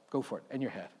 straight up. Go for it, in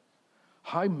your head.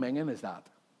 How minging is that?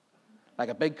 Like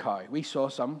a big cow. We saw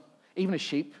some, even a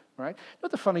sheep, right?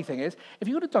 But the funny thing is, if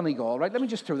you go to Donegal, right, let me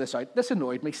just throw this out. This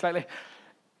annoyed me slightly.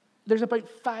 There's about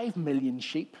 5 million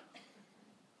sheep.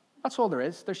 That's all there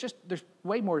is. There's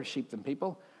way more sheep than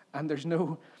people, and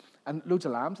and loads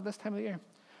of lambs at this time of the year.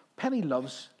 Penny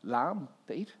loves lamb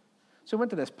to eat. So I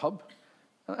went to this pub.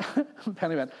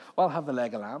 Penny went, well, I'll have the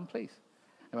leg of lamb, please.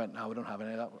 I went, no, we don't have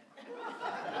any of that.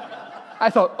 I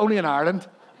thought, only in Ireland.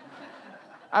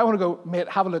 I want to go, mate,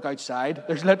 have a look outside.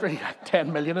 There's literally like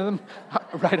 10 million of them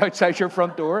right outside your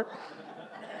front door.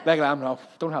 Leg of lamb, no,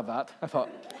 don't have that. I thought,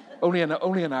 only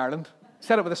in Ireland.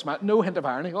 Said it with a smile, no hint of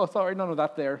irony. Oh, sorry, none of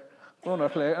that there. Oh, no,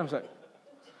 I was like,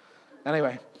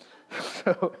 anyway,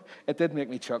 so it did make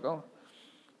me chuckle.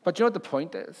 But you know what the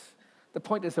point is? The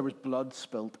point is there was blood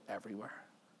spilt everywhere.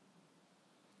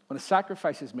 When a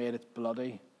sacrifice is made, it's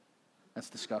bloody, it's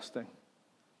disgusting.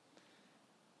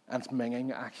 And it's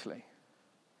minging, actually.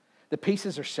 The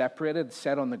pieces are separated,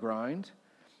 set on the ground,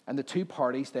 and the two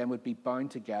parties then would be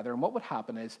bound together. And what would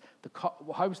happen is,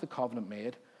 how was the covenant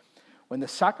made? When the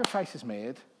sacrifice is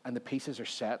made and the pieces are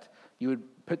set, you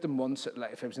would put them once,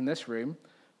 like if it was in this room,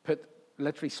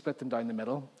 literally split them down the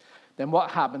middle. Then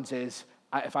what happens is,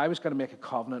 if I was going to make a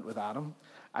covenant with Adam,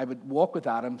 I would walk with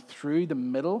Adam through the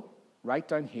middle, right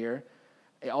down here,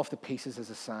 off the pieces as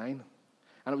a sign.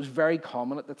 And it was very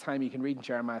common at the time. You can read in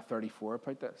Jeremiah 34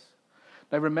 about this.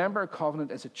 Now remember, a covenant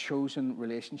is a chosen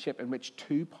relationship in which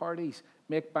two parties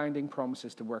make binding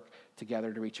promises to work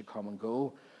together to reach a common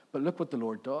goal. But look what the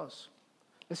Lord does.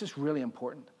 This is really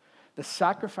important. The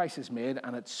sacrifice is made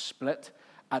and it's split.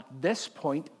 At this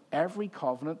point, every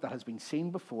covenant that has been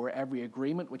seen before, every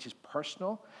agreement which is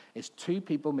personal, is two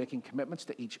people making commitments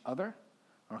to each other.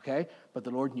 Okay? But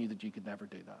the Lord knew that you could never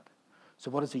do that.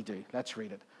 So what does he do? Let's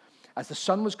read it. As the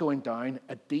sun was going down,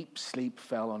 a deep sleep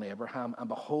fell on Abraham, and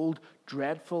behold,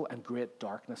 dreadful and great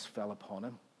darkness fell upon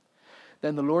him.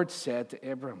 Then the Lord said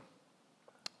to Abram,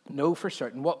 know for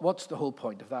certain, what's the whole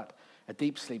point of that? A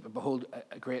deep sleep, and behold,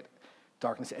 a great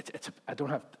darkness. I don't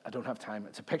have time.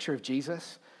 It's a picture of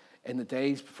Jesus in the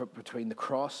days between the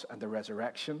cross and the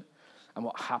resurrection and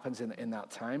what happens in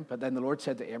that time. But then the Lord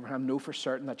said to Abraham, know for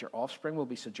certain that your offspring will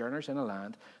be sojourners in a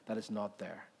land that is not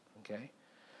there. Okay?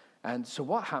 And so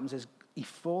what happens is he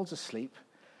falls asleep.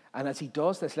 And as he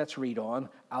does this, let's read on.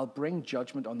 I'll bring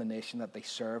judgment on the nation that they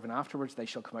serve, and afterwards they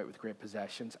shall come out with great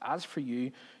possessions. As for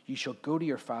you, you shall go to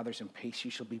your fathers in peace.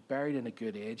 You shall be buried in a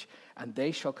good age, and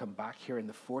they shall come back here in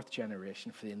the fourth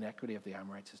generation, for the iniquity of the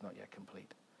Amorites is not yet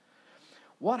complete.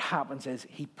 What happens is,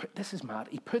 this is mad,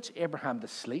 he puts Abraham to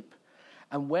sleep,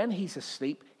 and when he's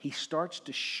asleep, he starts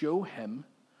to show him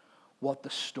what the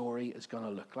story is going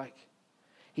to look like.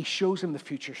 He shows him the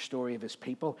future story of his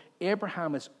people.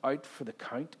 Abraham is out for the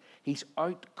count. He's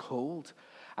out cold.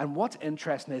 And what's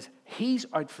interesting is he's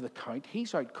out for the count.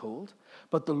 He's out cold.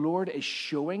 But the Lord is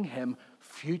showing him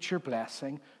future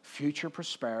blessing, future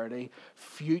prosperity,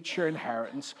 future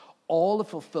inheritance. All the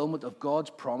fulfillment of God's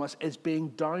promise is being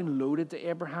downloaded to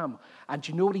Abraham. And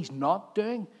do you know what he's not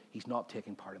doing? He's not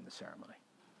taking part in the ceremony.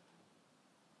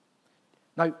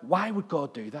 Now, why would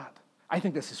God do that? I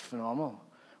think this is phenomenal.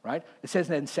 Right? It says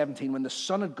in 17, when the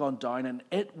sun had gone down and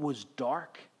it was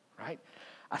dark, right?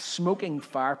 A smoking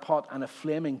firepot and a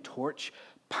flaming torch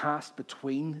passed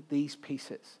between these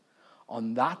pieces.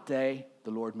 On that day, the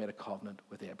Lord made a covenant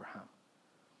with Abraham.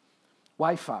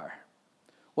 Why fire?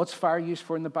 What's fire used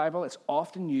for in the Bible? It's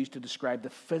often used to describe the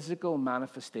physical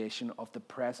manifestation of the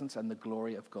presence and the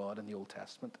glory of God in the Old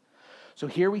Testament. So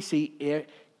here we see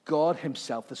God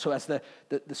himself. So as the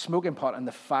smoking pot and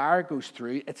the fire goes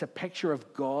through, it's a picture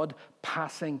of God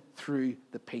passing through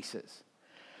the pieces.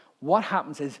 What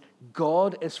happens is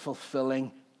God is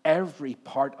fulfilling every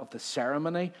part of the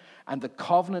ceremony, and the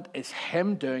covenant is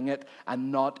him doing it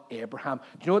and not Abraham.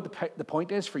 Do you know what the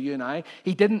point is for you and I?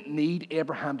 He didn't need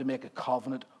Abraham to make a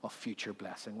covenant of future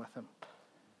blessing with him.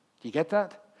 Do you get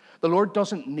that? The Lord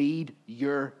doesn't need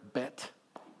your bit.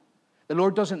 The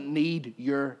Lord doesn't need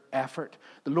your effort.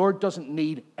 The Lord doesn't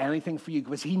need anything for you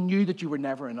because he knew that you were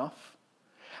never enough.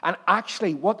 And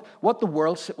actually, what the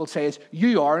world will say is,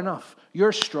 you are enough.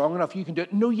 You're strong enough. You can do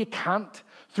it. No, you can't.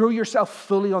 Throw yourself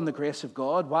fully on the grace of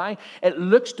God. Why? It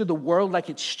looks to the world like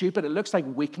it's stupid. It looks like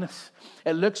weakness.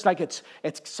 It looks like it's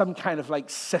some kind of like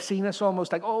sissiness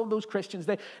almost, like, oh, those Christians,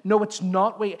 No, it's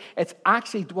not. It's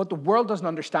actually what the world doesn't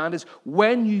understand is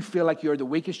when you feel like you're the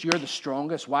weakest, you're the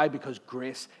strongest. Why? Because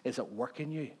grace is at work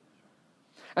in you.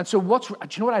 And so do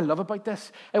you know what I love about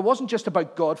this? It wasn't just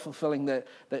about God fulfilling the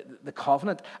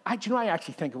covenant. Do you know I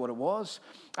actually think of what it was?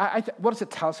 What does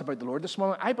it tell us about the Lord this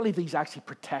morning? I believe he's actually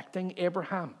protecting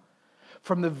Abraham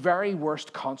from the very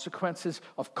worst consequences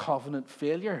of covenant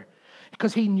failure.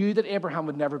 Because he knew that Abraham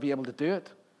would never be able to do it.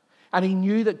 And he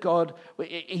knew that God,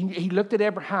 he looked at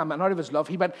Abraham, and out of his love,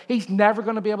 he went, he's never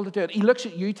going to be able to do it. He looks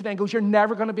at you today and goes, you're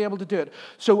never going to be able to do it.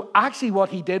 So actually what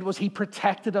he did was he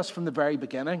protected us from the very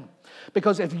beginning.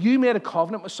 Because if you made a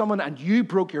covenant with someone and you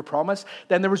broke your promise,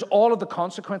 then there was all of the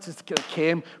consequences that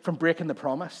came from breaking the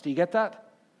promise. Do you get that?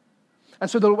 And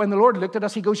so when the Lord looked at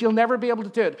us, he goes, you'll never be able to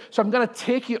do it. So I'm going to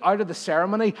take you out of the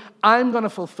ceremony. I'm going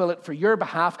to fulfill it for your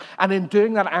behalf. And in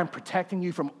doing that, I'm protecting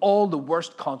you from all the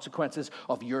worst consequences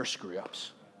of your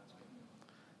screw-ups.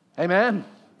 Amen.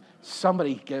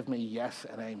 Somebody give me yes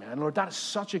and amen. Lord, that is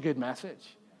such a good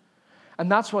message.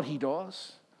 And that's what he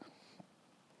does.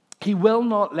 He will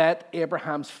not let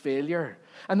Abraham's failure.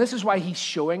 And this is why he's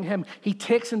showing him. He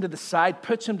takes him to the side,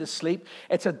 puts him to sleep.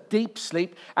 It's a deep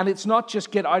sleep. And it's not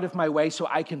just get out of my way so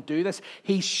I can do this.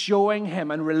 He's showing him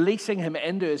and releasing him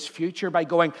into his future by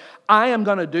going, I'm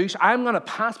going to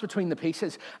pass between the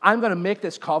pieces. I'm going to make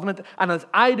this covenant. And as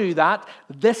I do that,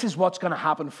 this is what's going to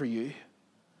happen for you.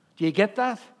 Do you get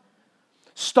that?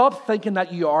 Stop thinking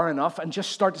that you are enough and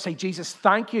just start to say, Jesus,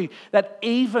 thank you that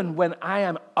even when I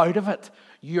am out of it,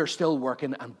 you're still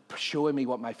working and showing me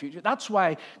what my future. That's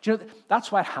why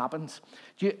it happens.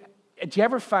 Do you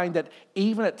ever find that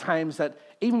even at times that,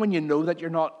 even when you know that you're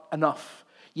not enough,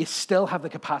 you still have the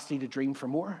capacity to dream for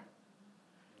more?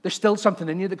 There's still something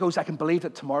in you that goes, I can believe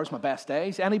that tomorrow's my best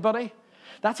days. Anybody?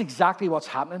 That's exactly what's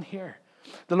happening here.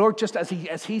 The Lord, just as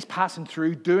he's passing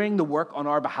through, doing the work on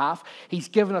our behalf, he's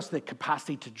given us the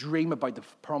capacity to dream about the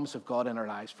promise of God in our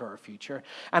lives for our future.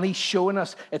 And he's showing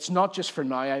us it's not just for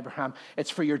now, Abraham,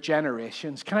 it's for your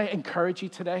generations. Can I encourage you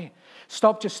today?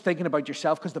 Stop just thinking about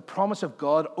yourself, because the promise of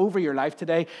God over your life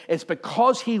today is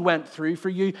because he went through for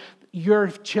you, your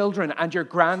children and your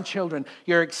grandchildren,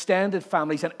 your extended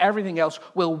families and everything else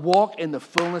will walk in the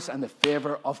fullness and the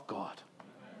favor of God.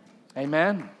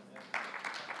 Amen.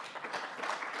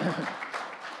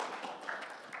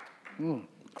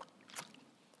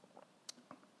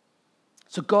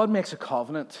 So God makes a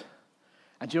covenant,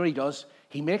 and do you know what he does?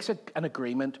 He makes an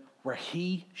agreement where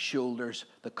he shoulders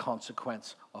the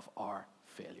consequence of our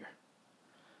failure.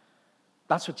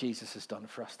 That's what Jesus has done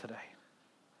for us today.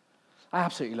 I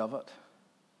absolutely love it.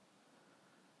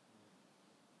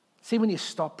 See, when you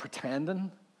stop pretending,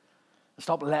 and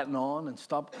stop letting on, and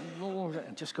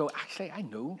just go, actually, I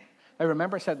know. I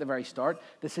remember I said at the very start,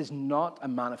 this is not a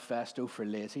manifesto for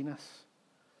laziness.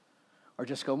 Or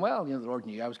just going, well, the Lord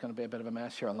knew I was going to be a bit of a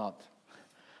mess here or not.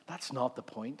 That's not the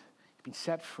point. You've been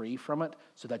set free from it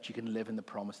so that you can live in the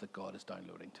promise that God is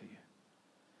downloading to you.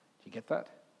 Do you get that?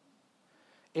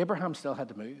 Abraham still had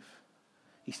to move.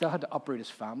 He still had to uproot his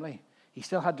family. He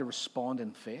still had to respond in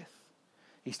faith.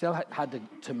 He still had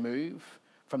to move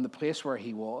from the place where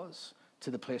he was to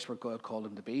the place where God called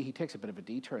him to be. He takes a bit of a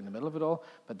detour in the middle of it all,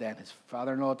 but then his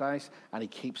father-in-law dies, and he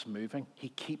keeps moving. He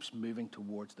keeps moving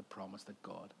towards the promise that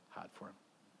God had for him.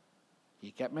 You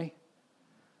get me?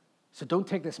 So don't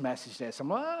take this message there.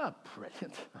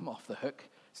 Brilliant, I'm off the hook.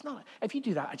 It's not. If you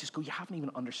do that, I just go, you haven't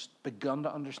even begun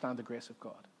to understand the grace of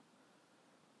God.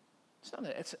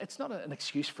 It's not an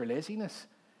excuse for laziness.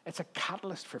 It's a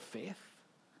catalyst for faith.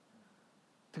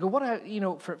 To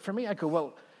go, for me, I go,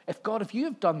 well, if you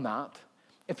have done that,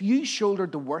 if you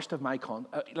shouldered the worst of my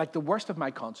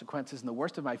consequences and the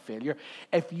worst of my failure,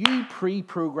 if you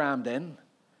pre-programmed in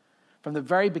from the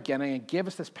very beginning and gave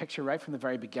us this picture right from the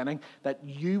very beginning that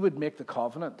you would make the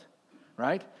covenant,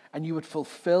 right? And you would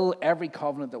fulfill every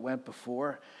covenant that went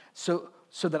before so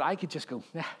that I could just go,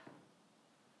 nah.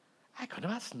 I go, no,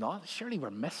 that's not. Surely we're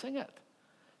missing it.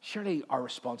 Surely our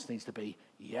response needs to be,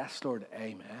 yes, Lord,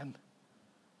 amen.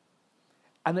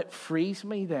 And it frees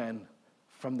me then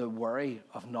from the worry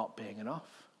of not being enough.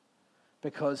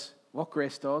 Because what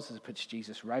grace does is it puts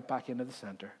Jesus right back into the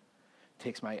center,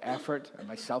 takes my effort and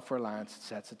my self-reliance and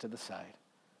sets it to the side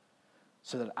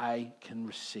so that I can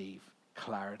receive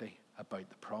clarity about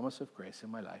the promise of grace in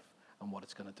my life and what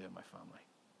it's going to do in my family.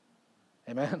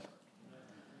 Amen?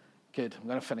 Good. I'm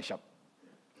going to finish up.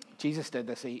 Jesus did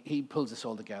this. He pulls this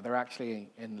all together, actually,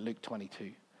 in Luke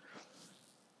 22.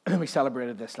 We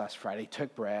celebrated this last Friday. He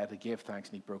took bread, he gave thanks,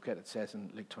 and he broke it. It says in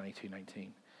Luke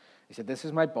 22:19. He said, this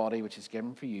is my body, which is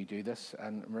given for you. Do this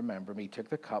and remember me. He took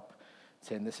the cup,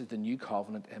 saying, this is the new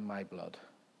covenant in my blood.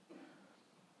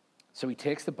 So he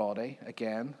takes the body,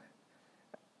 again,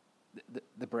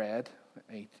 the bread,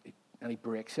 and he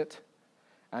breaks it.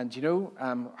 And do you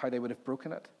know how they would have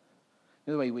broken it?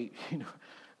 You know the way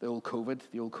the old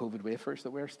COVID wafers that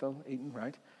we're still eating,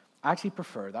 right? I actually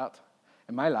prefer that.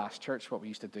 In my last church, what we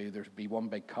used to do, there'd be one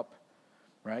big cup,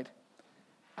 right?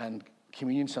 And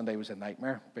Communion Sunday was a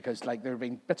nightmare because there'd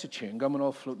been bits of chewing gum and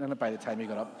all floating in it by the time you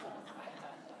got up.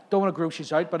 Don't want to gross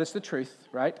you out, but it's the truth,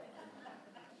 right?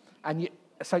 And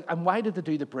it's like, and why did they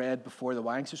do the bread before the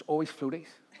wine? 'Cause there's always floaties.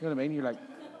 You know what I mean? You're like,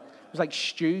 it was like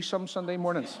stew some Sunday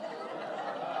mornings.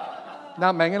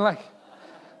 Not minging,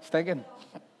 stinking.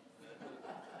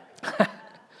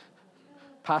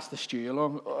 Pass the stew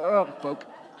along. Oh, book.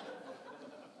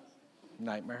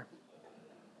 Nightmare.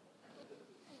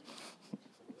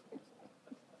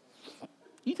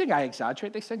 You think I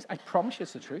exaggerate these things? I promise you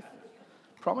it's the truth.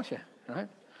 Promise you, right?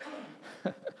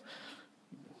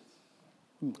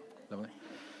 Lovely.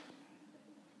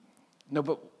 No,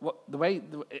 but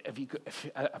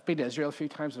I've been to Israel a few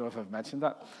times, I don't know if I've mentioned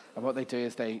that, and what they do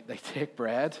is they take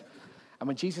bread, and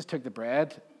when Jesus took the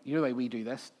bread, you know the way we do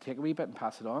this, take a wee bit and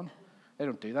pass it on. They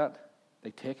don't do that.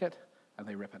 They take it and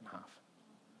they rip it in half.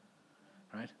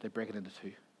 Right? They break it into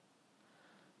two.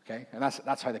 Okay? And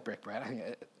that's how they break bread.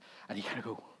 And you kind of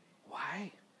go,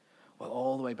 why? Well,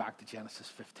 all the way back to Genesis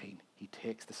 15, he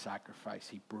takes the sacrifice,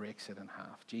 he breaks it in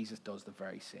half. Jesus does the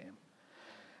very same.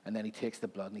 And then he takes the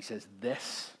blood and he says,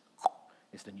 this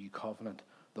is the new covenant,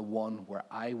 the one where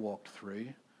I walked through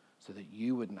so that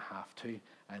you wouldn't have to,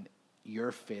 and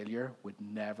your failure would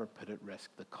never put at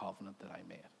risk the covenant that I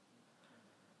made.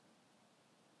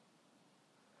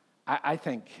 I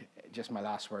think, just my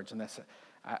last words on this,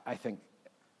 I think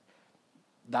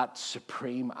that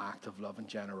supreme act of love and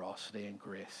generosity and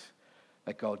grace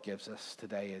that God gives us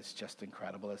today is just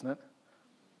incredible, isn't it?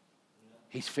 Yeah.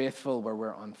 He's faithful where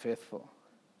we're unfaithful.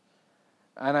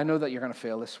 And I know that you're going to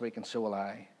fail this week, and so will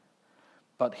I.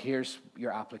 But here's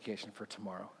your application for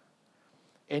tomorrow.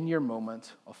 In your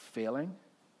moment of failing,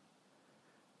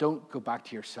 don't go back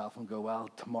to yourself and go, well,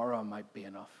 tomorrow might be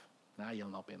enough. Nah, you'll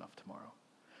not be enough tomorrow.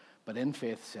 But in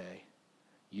faith say,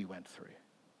 you went through,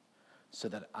 so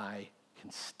that I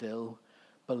can still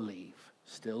believe,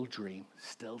 still dream,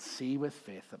 still see with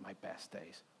faith that my best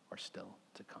days are still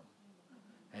to come.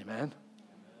 Amen? Amen.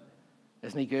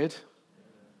 Isn't he good?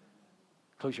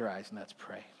 Close your eyes and let's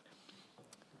pray.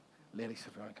 Ladies,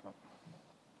 if you want to come up.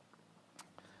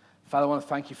 Father, I want to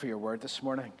thank you for your word this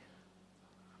morning.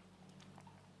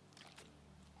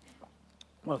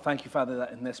 I want to thank you, Father,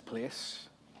 that in this place,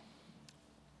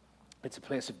 it's a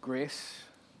place of grace.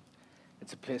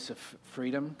 It's a place of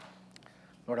freedom.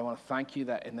 Lord, I want to thank you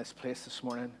that in this place this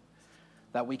morning,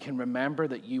 that we can remember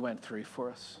that you went through for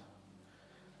us.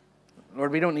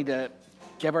 Lord, we don't need to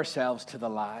give ourselves to the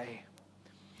lie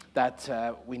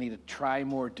that we need to try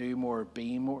more, do more,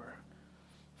 be more.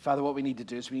 Father, what we need to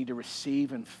do is we need to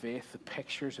receive in faith the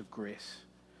pictures of grace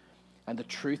and the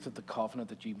truth of the covenant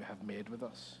that you have made with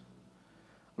us.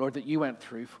 Lord, that you went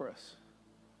through for us.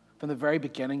 From the very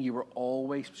beginning, you were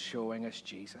always showing us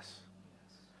Jesus.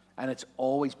 And it's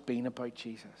always been about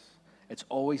Jesus. It's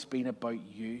always been about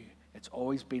you. It's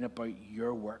always been about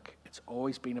your work. It's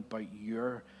always been about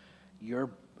your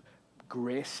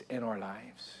grace in our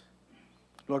lives.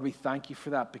 Lord, we thank you for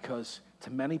that, because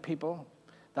to many people,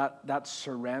 that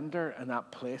surrender and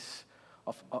that place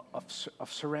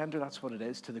of surrender, that's what it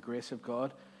is, to the grace of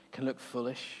God, can look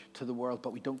foolish to the world,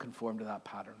 but we don't conform to that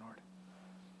pattern, Lord.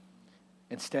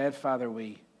 Instead, Father,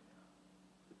 we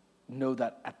know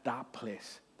that at that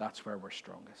place, that's where we're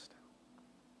strongest.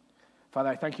 Father,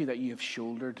 I thank you that you have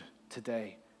shouldered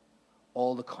today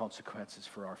all the consequences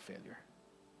for our failure.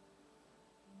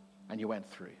 And you went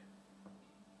through.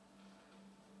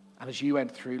 And as you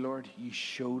went through, Lord, you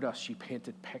showed us, you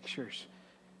painted pictures.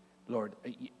 Lord,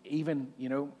 even,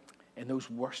 in those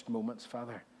worst moments,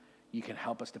 Father, you can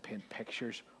help us to paint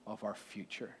pictures of our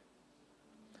future,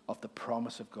 of the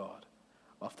promise of God,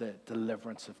 of the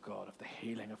deliverance of God, of the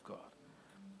healing of God,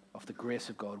 of the grace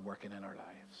of God working in our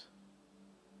lives.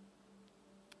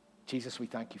 Jesus, we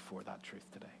thank you for that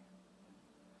truth today.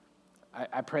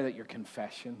 I pray that your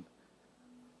confession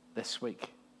this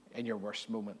week, in your worst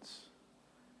moments,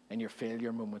 in your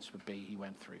failure moments, would be, he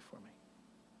went through for me.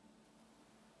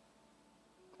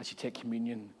 As you take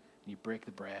communion and you break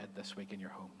the bread this week in your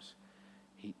homes,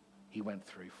 he went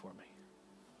through for me.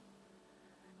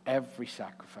 Every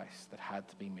sacrifice that had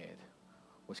to be made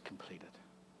was completed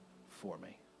for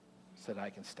me so that I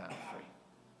can stand free.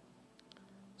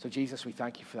 So Jesus, we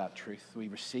thank you for that truth. We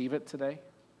receive it today.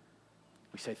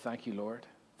 We say thank you, Lord.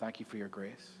 Thank you for your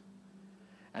grace.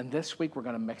 And this week we're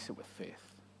going to mix it with faith.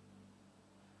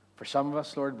 For some of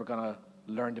us, Lord, we're going to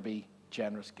learn to be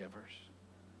generous givers.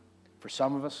 For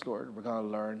some of us, Lord, we're going to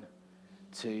learn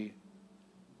to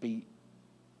be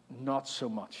not so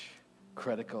much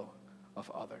critical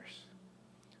of others.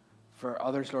 For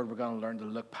others, Lord, we're going to learn to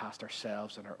look past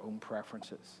ourselves and our own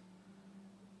preferences,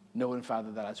 knowing,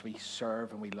 Father, that as we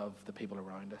serve and we love the people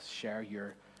around us, share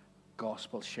your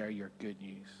gospel, share your good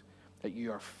news, that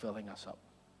you are filling us up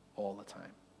all the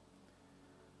time.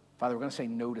 Father, we're going to say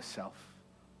no to self.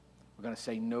 We're going to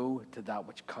say no to that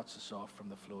which cuts us off from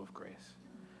the flow of grace.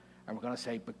 And we're going to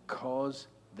say, because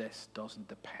this doesn't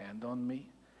depend on me,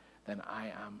 then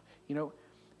I am,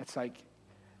 it's like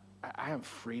I am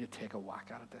free to take a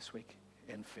whack at it this week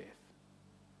in faith,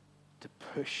 to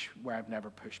push where I've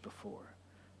never pushed before,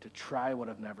 to try what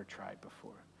I've never tried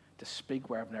before, to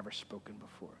speak where I've never spoken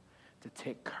before, to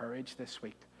take courage this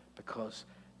week, because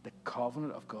the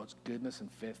covenant of God's goodness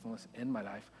and faithfulness in my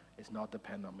life is not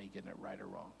dependent on me getting it right or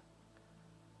wrong.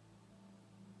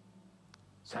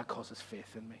 So that causes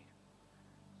faith in me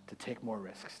to take more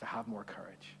risks, to have more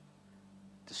courage,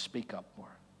 to speak up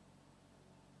more.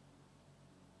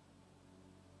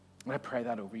 And I pray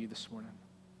that over you this morning.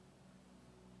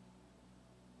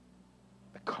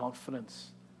 The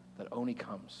confidence that only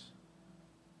comes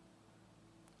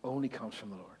from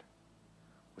the Lord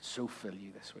would so fill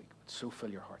you this week, would so fill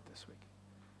your heart this week,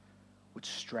 would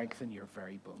strengthen your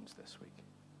very bones this week.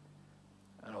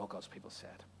 And all God's people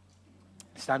said.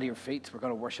 Stand to your feet. We're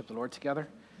going to worship the Lord together.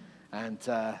 And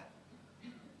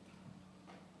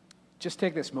just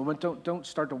take this moment. Don't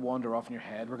start to wander off in your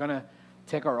head. We're going to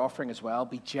take our offering as well.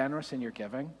 Be generous in your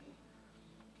giving.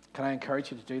 Can I encourage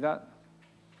you to do that?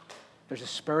 There's a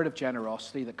spirit of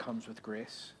generosity that comes with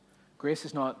grace. Grace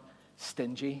is not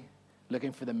stingy,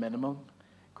 looking for the minimum.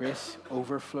 Grace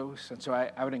overflows. And so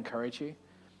I would encourage you,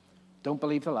 don't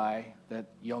believe the lie that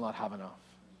you'll not have enough.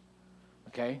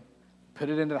 Okay? Put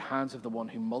it into the hands of the one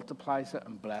who multiplies it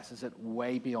and blesses it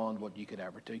way beyond what you could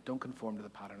ever do. Don't conform to the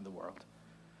pattern of the world.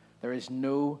 There is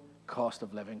no cost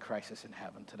of living crisis in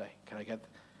heaven today. Can I get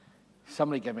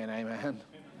somebody give me an amen?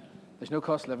 There's no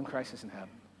cost of living crisis in heaven.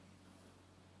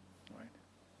 All right?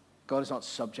 God is not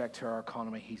subject to our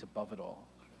economy. He's above it all.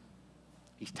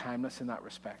 He's timeless in that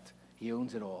respect. He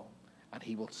owns it all, and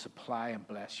he will supply and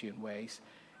bless you in ways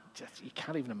just you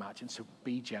can't even imagine. So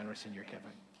be generous in your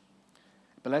giving.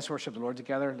 But let's worship the Lord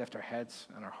together, lift our heads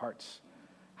and our hearts,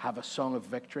 have a song of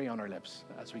victory on our lips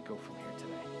as we go from here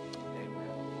today.